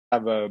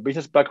have a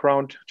business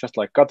background, just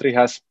like Katri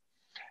has,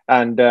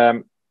 and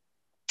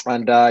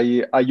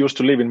I used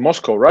to live in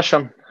Moscow,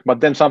 Russia, but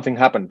then something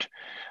happened.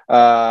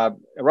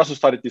 Russia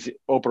started these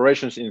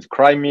operations in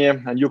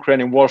Crimea, and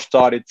Ukrainian war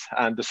started,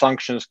 and the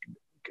sanctions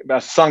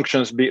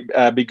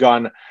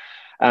began,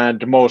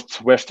 and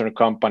most Western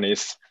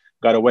companies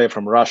got away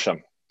from Russia.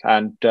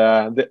 And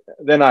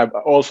then I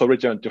also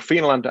returned to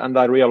Finland, and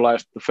I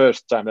realized the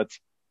first time that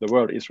the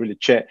world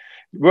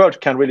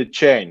can really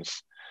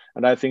change.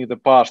 And I think the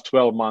past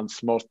 12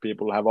 months, most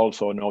people have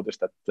also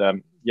noticed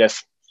that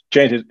yes,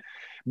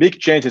 big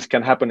changes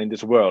can happen in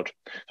this world.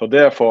 So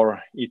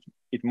therefore,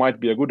 it might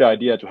be a good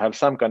idea to have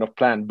some kind of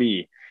plan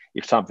B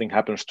if something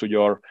happens to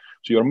your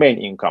main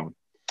income.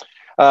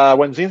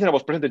 When Zinzino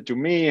was presented to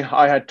me,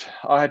 I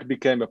had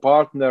become a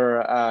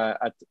partner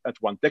at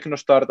one techno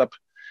startup,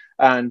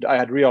 and I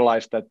had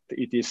realized that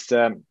it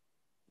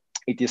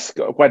is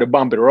quite a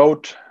bumpy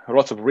road,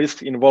 lots of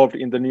risks involved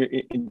in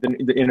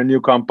a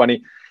new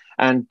company.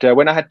 And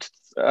when I had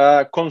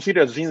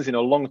considered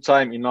Zinzino long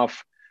time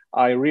enough,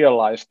 I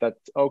realized that,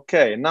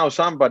 okay, now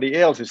somebody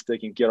else is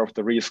taking care of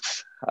the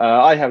risks.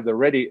 I have the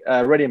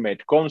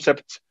ready-made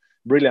concept,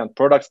 brilliant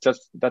products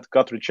that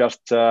Katri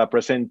just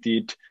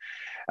presented.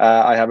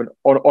 I have an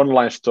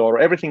online store.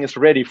 Everything is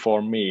ready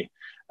for me,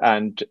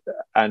 and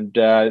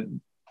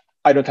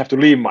I don't have to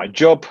leave my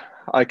job.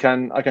 I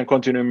can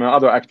continue my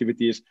other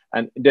activities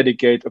and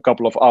dedicate a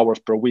couple of hours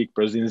per week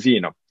per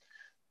Zinzino.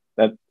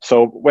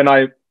 So when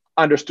I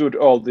understood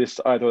all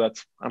this, I thought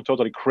that I'm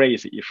totally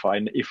crazy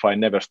if I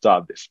never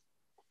start this.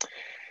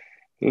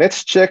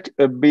 Let's check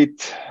a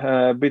bit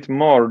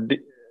more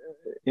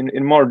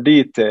in more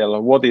detail.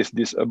 What is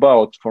this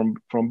about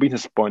from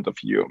business point of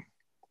view?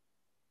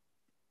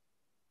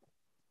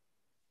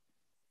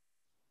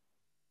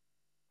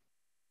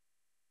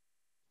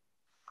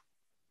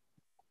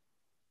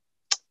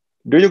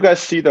 Do you guys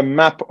see the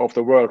map of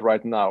the world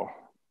right now?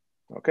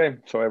 Okay,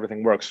 so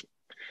everything works.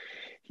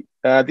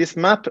 This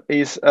map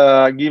gives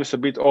a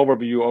bit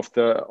overview of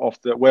the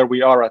where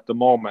we are at the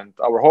moment.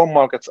 Our home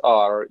markets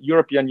are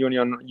European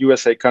Union,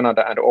 USA,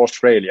 Canada, and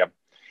Australia.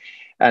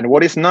 And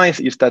what is nice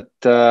is that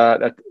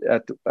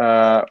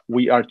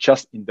we are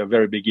just in the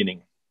very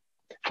beginning.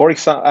 For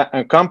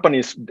example,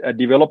 companies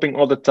developing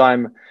all the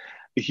time.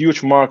 A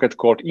huge market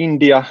called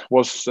India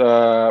was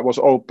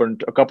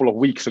opened a couple of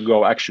weeks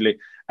ago, actually,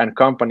 and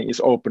company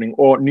is opening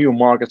all new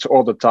markets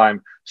all the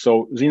time.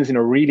 So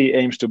Zinzino really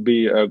aims to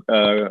be a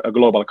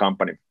global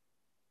company.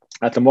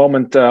 At the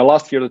moment,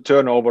 last year the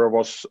turnover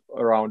was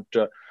around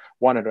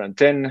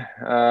 110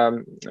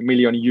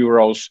 million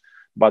euros,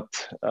 but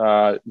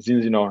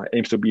Zinzino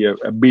aims to be a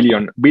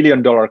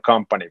billion dollar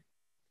company.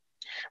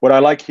 What I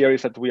like here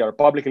is that we are a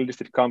publicly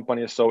listed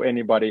company, so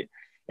anybody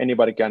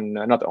can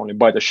not only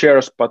buy the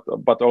shares but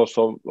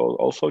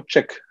also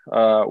check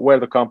where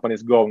the company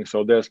is going.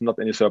 So there's not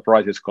any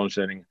surprises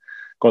concerning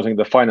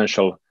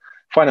the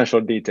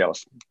financial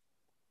details.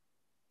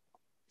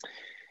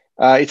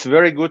 It's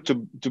very good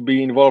to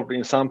be involved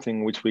in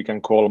something which we can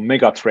call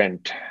mega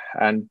trend,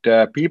 and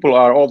people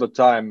are all the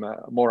time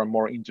more and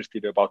more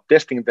interested about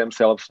testing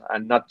themselves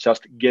and not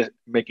just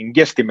making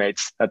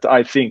guesstimates that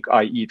I think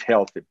I eat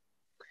healthy.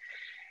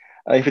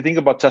 If you think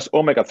about just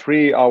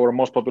omega-3, our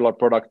most popular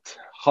product,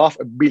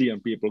 500 million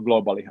people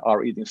globally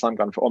are eating some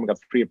kind of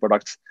omega-3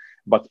 products,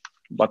 but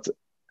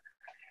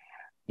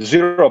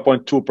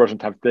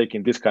 0.2% have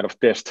taken this kind of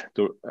test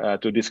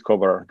to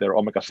discover their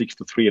omega-6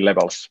 to 3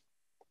 levels.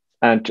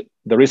 And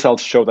the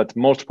results show that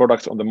most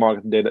products on the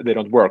market, they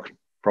don't work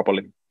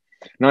properly.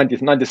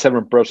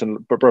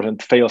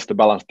 97% fails the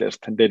balance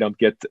test, and they don't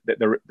get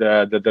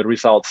the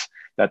results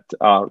that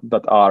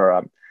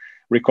are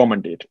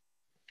recommended.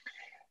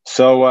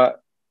 So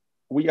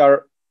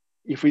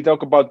if we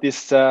talk about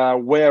this,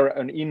 where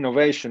an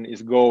innovation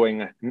is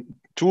going,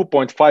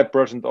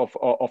 2.5% of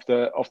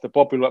the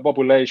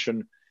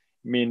population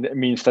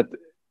means that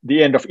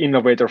the end of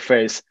innovator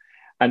phase.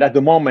 And at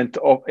the moment,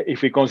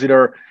 if we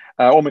consider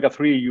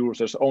omega-3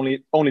 users,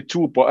 only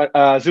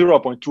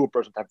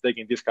 0.2% have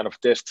taken this kind of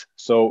test.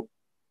 So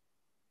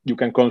you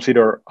can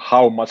consider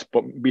how much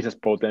business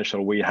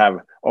potential we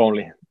have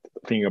only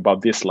thinking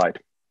about this slide.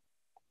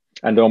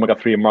 And the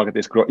omega-3 market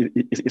is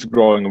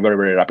growing very,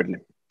 very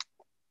rapidly.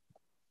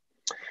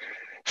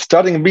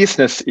 Starting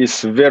business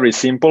is very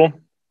simple.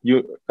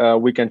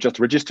 We can just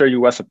register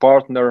you as a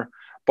partner.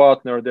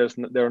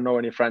 There are no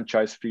any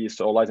franchise fees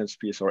or license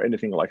fees or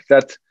anything like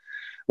that.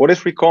 What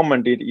is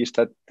recommended is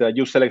that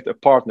you select a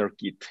partner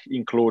kit,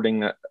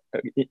 including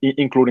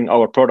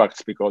our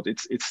products, because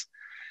it's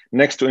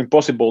next to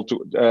impossible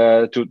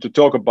to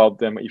talk about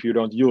them if you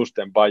don't use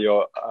them by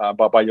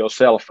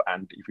yourself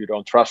and if you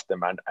don't trust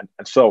them and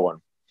so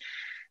on.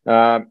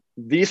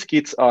 These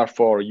kits are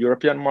for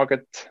European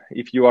market.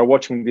 If you are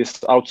watching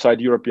this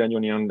outside European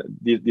Union,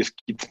 these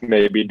kits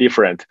may be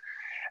different,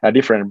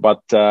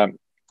 but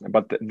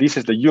this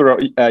is the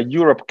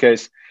Europe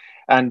case.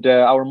 And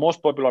our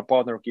most popular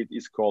partner kit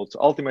is called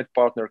Ultimate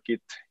Partner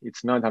Kit.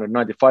 It's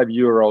 995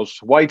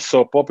 euros. Why it's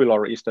so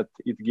popular is that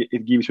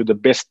it gives you the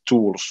best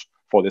tools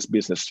for this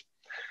business.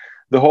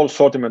 the whole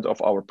sortiment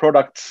of our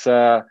products,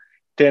 10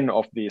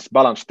 of these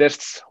balance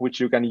tests,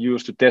 which you can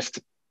use to test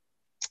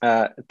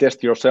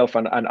yourself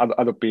and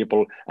other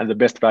people, and the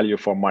best value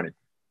for money.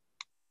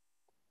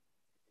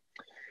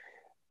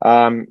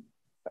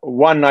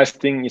 One nice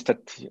thing is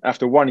that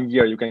after 1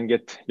 year, you can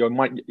get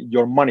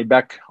your money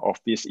back of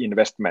this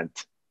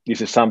investment.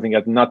 This is something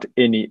that not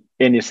any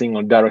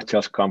single direct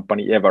sales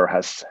company ever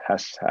has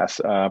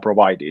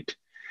provided.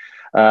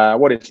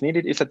 What is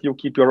needed is that you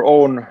keep your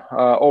own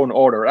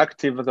order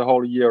active the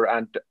whole year,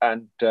 and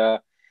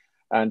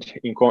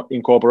in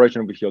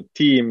cooperation with your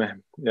team,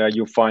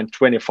 you find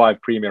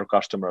 25 premier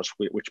customers,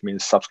 which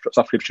means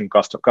subscription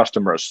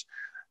customers,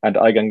 and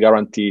I can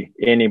guarantee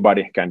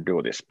anybody can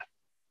do this.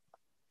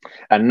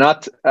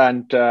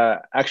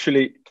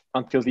 Actually,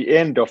 until the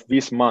end of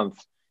this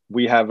month,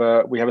 we have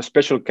a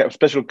special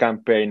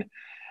campaign.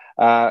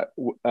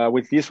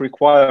 With these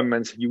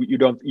requirements, you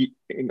don't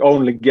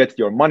only get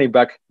your money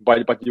back,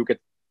 but you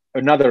get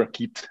another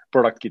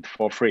product kit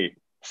for free.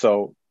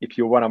 So if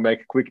you want to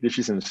make quick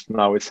decisions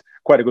now, it's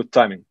quite a good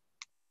timing.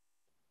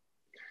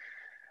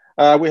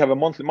 We have a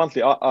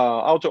monthly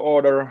auto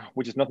order,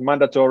 which is not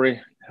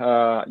mandatory.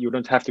 You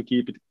don't have to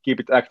keep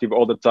it active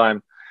all the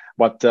time,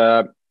 but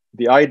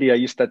the idea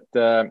is that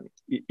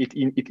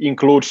it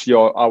includes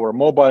our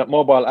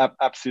mobile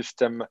app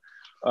system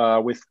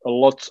with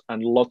lots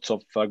and lots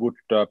of good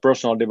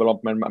personal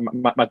development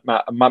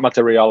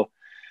material.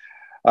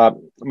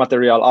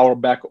 Our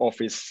back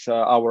office,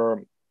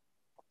 our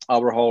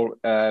whole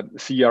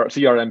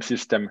CRM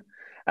system,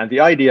 and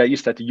the idea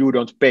is that you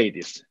don't pay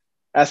this.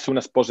 As soon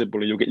as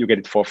possible, you get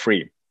it for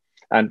free.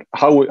 And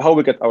how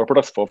we get our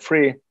products for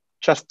free?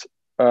 Just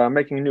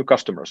making new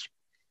customers.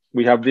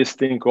 We have this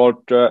thing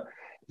called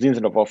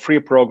Zinzino for free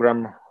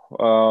program,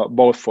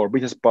 both for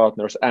business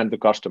partners and the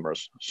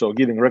customers. So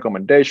giving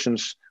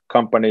recommendations,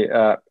 company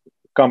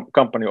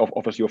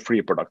offers you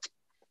free products.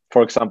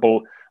 For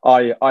example,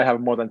 I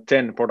have more than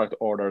 10 product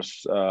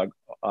orders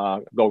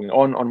going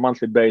on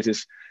monthly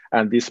basis,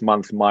 and this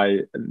month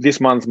my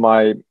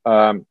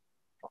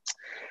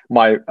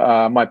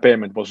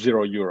payment was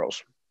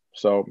 €0.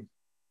 So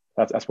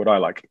that's what I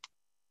like.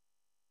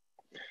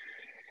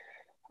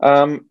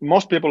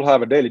 Most people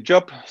have a daily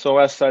job. So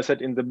as I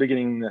said in the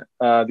beginning,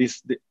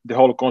 the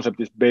whole concept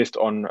is based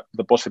on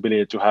the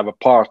possibility to have a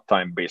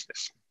part-time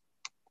business.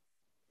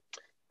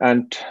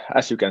 And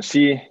as you can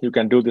see, you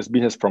can do this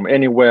business from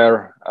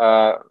anywhere.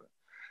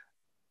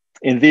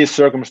 In these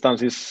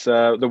circumstances,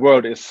 the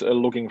world is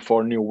looking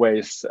for new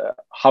ways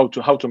how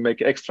to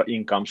make extra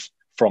incomes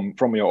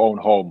from your own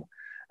home.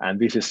 And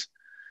this is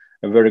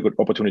a very good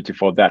opportunity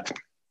for that.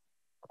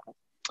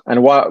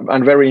 And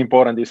very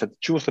important is that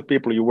choose the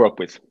people you work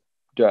with.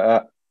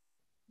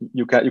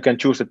 You can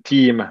choose a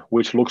team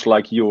which looks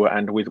like you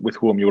and with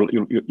whom you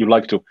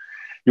like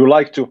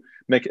to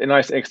make a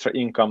nice extra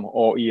income,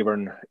 or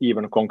even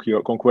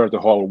conquer the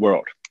whole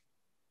world.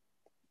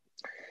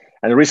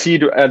 And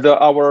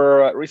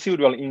our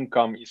residual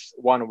income is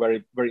one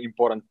very, very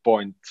important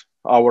point.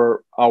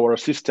 Our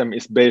system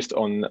is based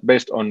on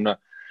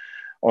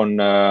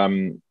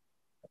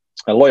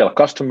loyal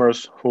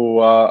customers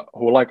who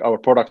like our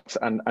products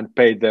and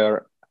pay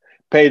their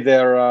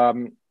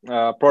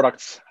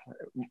products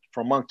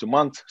from month to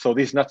month. So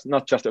this is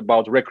not just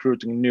about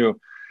recruiting new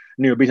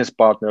business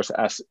partners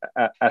as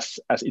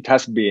it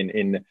has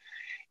been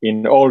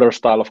in older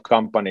style of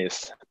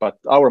companies, but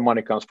our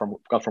money comes from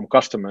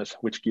customers,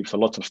 which gives a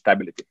lot of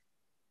stability.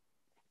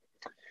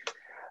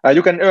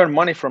 You can earn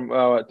money from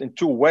in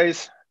two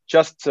ways: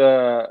 just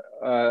from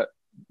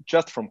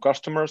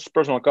customers,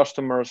 personal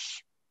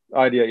customers.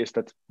 Idea is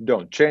that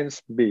don't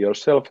change, be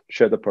yourself,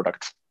 share the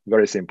products.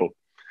 Very simple.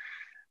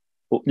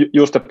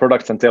 Use the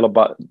products and tell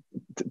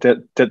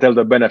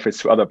the benefits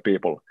to other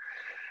people.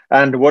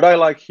 And what I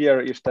like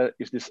here is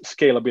this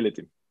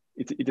scalability.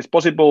 It is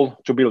possible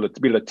to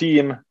build a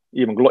team,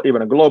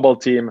 even a global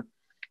team,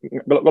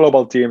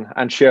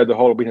 and share the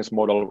whole business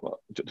model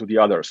to the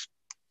others.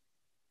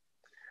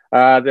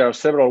 There are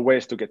several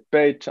ways to get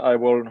paid. I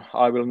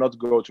will not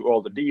go to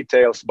all the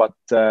details, but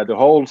the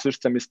whole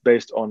system is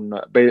based on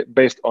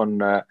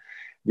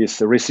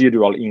this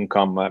residual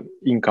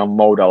income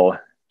model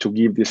to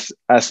give this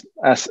as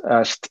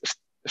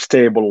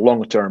stable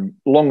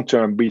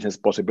long-term business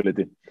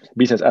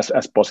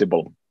as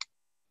possible.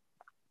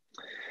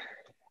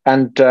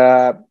 And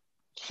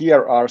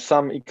here are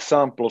some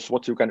examples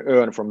what you can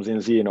earn from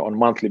Zinzino on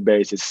monthly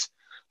basis.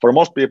 For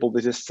most people,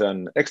 this is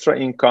an extra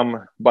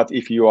income, but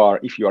if you are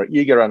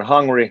eager and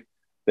hungry,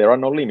 there are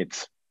no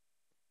limits.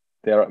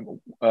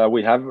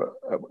 We have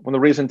in the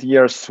recent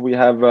years we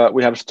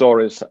have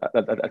stories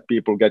that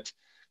people get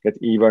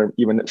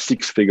even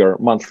six-figure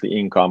monthly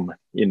income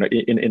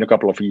in a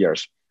couple of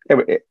years.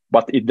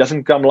 But it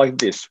doesn't come like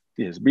this.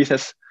 This is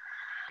business.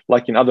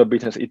 Like in other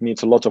business, it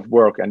needs a lot of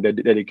work and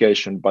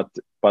dedication. But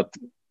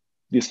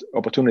this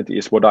opportunity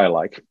is what I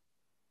like.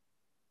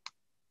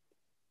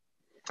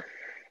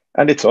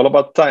 And it's all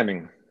about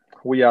timing.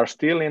 We are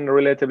still in a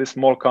relatively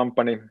small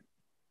company.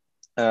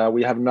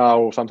 We have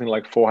now something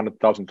like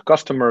 400,000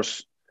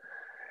 customers.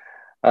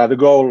 The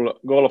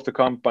goal of the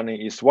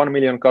company is 1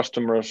 million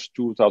customers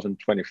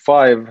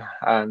 2025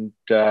 and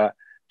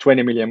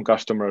 20 million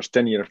customers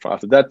 10 years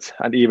after that.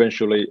 And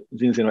eventually,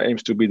 Zinzino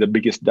aims to be the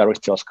biggest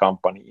direct sales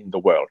company in the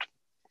world.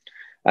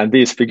 And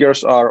these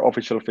figures are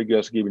official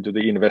figures given to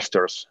the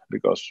investors,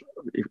 because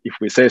if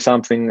we say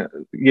something,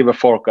 give a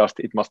forecast,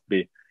 it must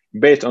be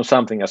based on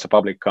something as a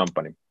public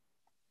company.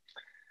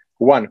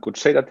 One could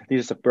say that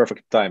this is a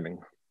perfect timing.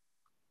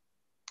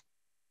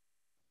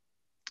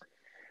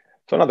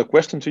 So another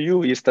question to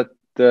you is that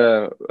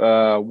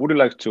would you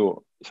like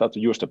to start to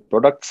use the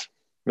products,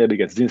 maybe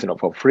get Zinzino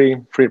for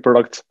free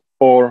products,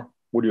 or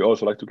would you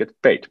also like to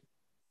get paid?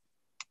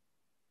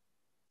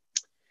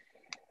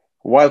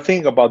 While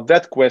thinking about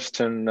that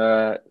question,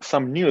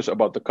 some news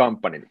about the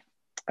company.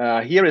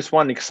 Here is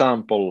one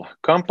example.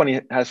 Company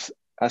has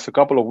a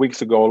couple of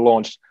weeks ago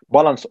launched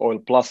Balance Oil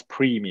Plus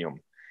Premium.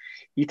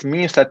 It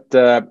means that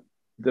the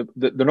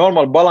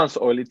normal balance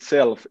oil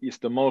itself is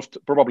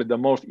probably the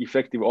most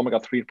effective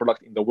omega-3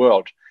 product in the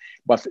world,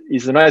 but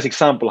it's a nice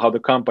example how the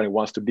company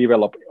wants to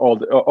develop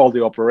all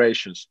the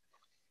operations.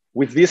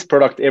 With this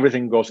product,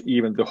 everything goes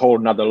even to a whole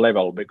nother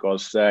level,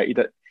 because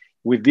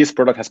with this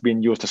product has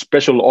been used a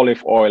special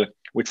olive oil,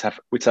 which have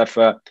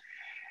the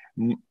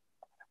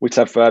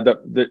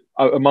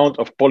amount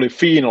of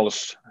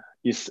polyphenols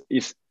is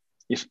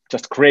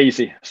just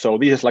crazy. So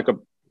this is like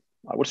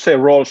I would say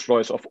Rolls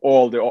Royce of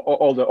all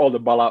the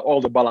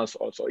balance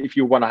oil. So if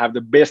you want to have the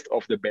best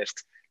of the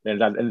best, then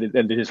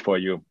this is for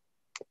you.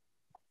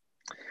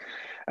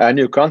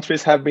 New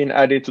countries have been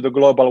added to the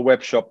global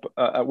web shop.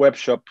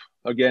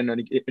 Again,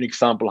 an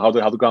example how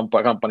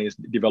the company is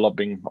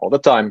developing all the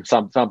time.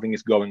 Something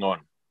is going on.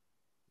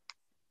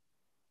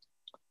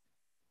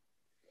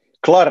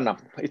 Klarna,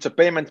 it's a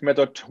payment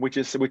method which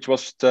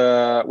was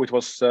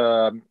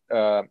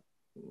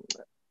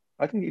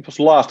I think it was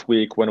last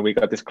week when we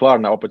got this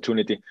Klarna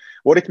opportunity.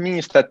 What it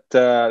means that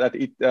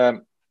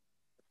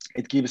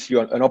it gives you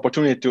an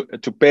opportunity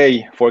to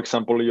pay, for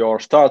example, your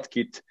start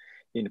kit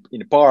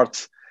in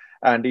parts,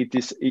 and it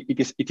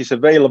is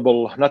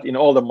available not in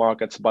all the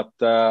markets, but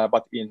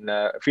in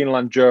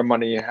Finland,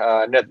 Germany,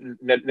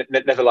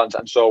 Netherlands,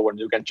 and so on.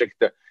 You can check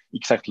the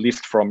exact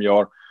list from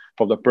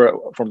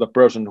the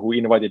person who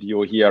invited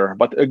you here.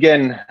 But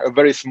again, a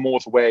very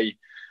smooth way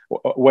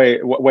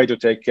to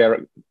take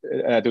care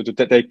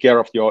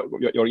of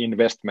your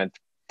investment.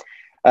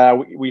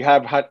 We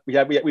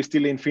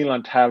still in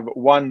Finland have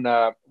one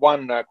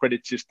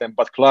credit system,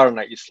 but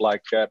Klarna is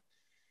like a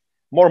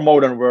more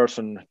modern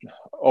version.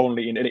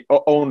 Only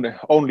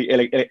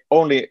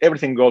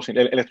everything goes in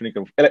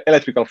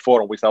electrical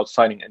form without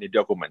signing any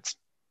documents.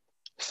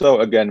 So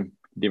again,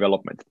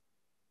 development.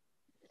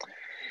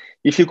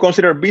 If you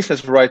consider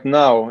business right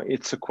now,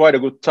 it's quite a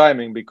good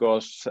timing,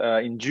 because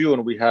in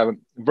June we have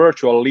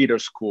virtual leader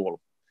school.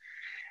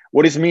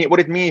 What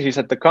it means is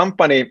that the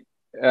company,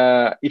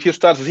 if you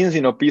start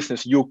Zinzino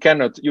business, you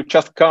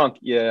just can't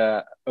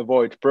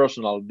avoid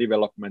personal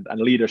development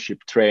and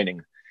leadership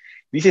training.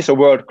 This is a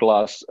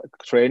world-class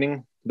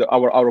training,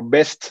 our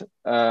best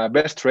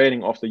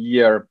training of the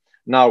year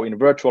now in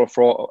virtual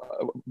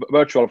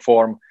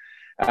form,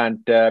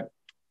 and the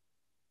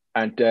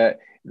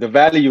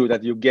value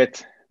that you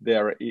get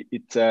there,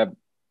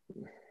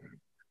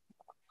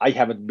 I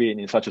haven't been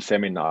in such a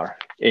seminar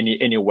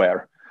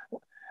anywhere,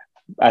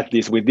 at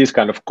least with this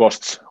kind of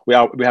costs. We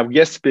have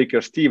guest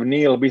speakers Steve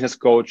Neal, business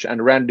coach,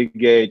 and Randy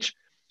Gage,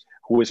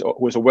 who is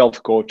a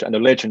wealth coach and a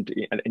legend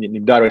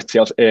in direct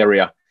sales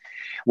area.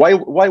 Why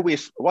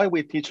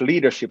we teach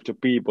leadership to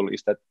people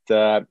is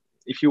that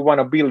if you want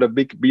to build a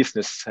big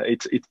business,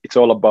 it's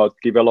all about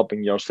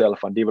developing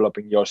yourself and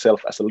developing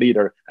yourself as a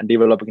leader and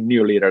developing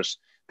new leaders.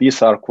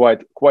 These are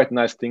quite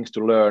nice things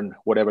to learn,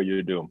 whatever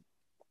you do.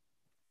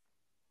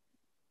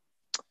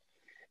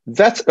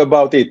 That's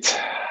about it.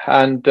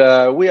 And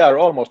we are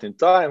almost in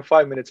time,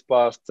 5 minutes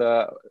past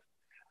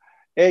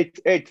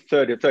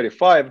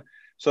 8:35.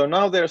 So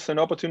now there's an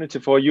opportunity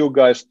for you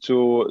guys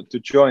to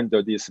join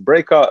these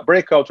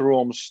breakout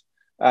rooms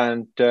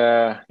and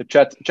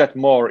chat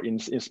more in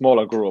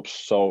smaller groups.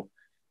 So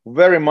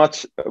very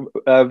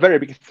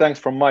big thanks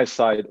from my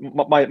side,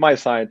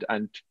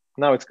 and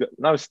now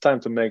it's time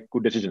to make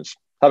good decisions.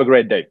 Have a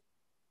great day.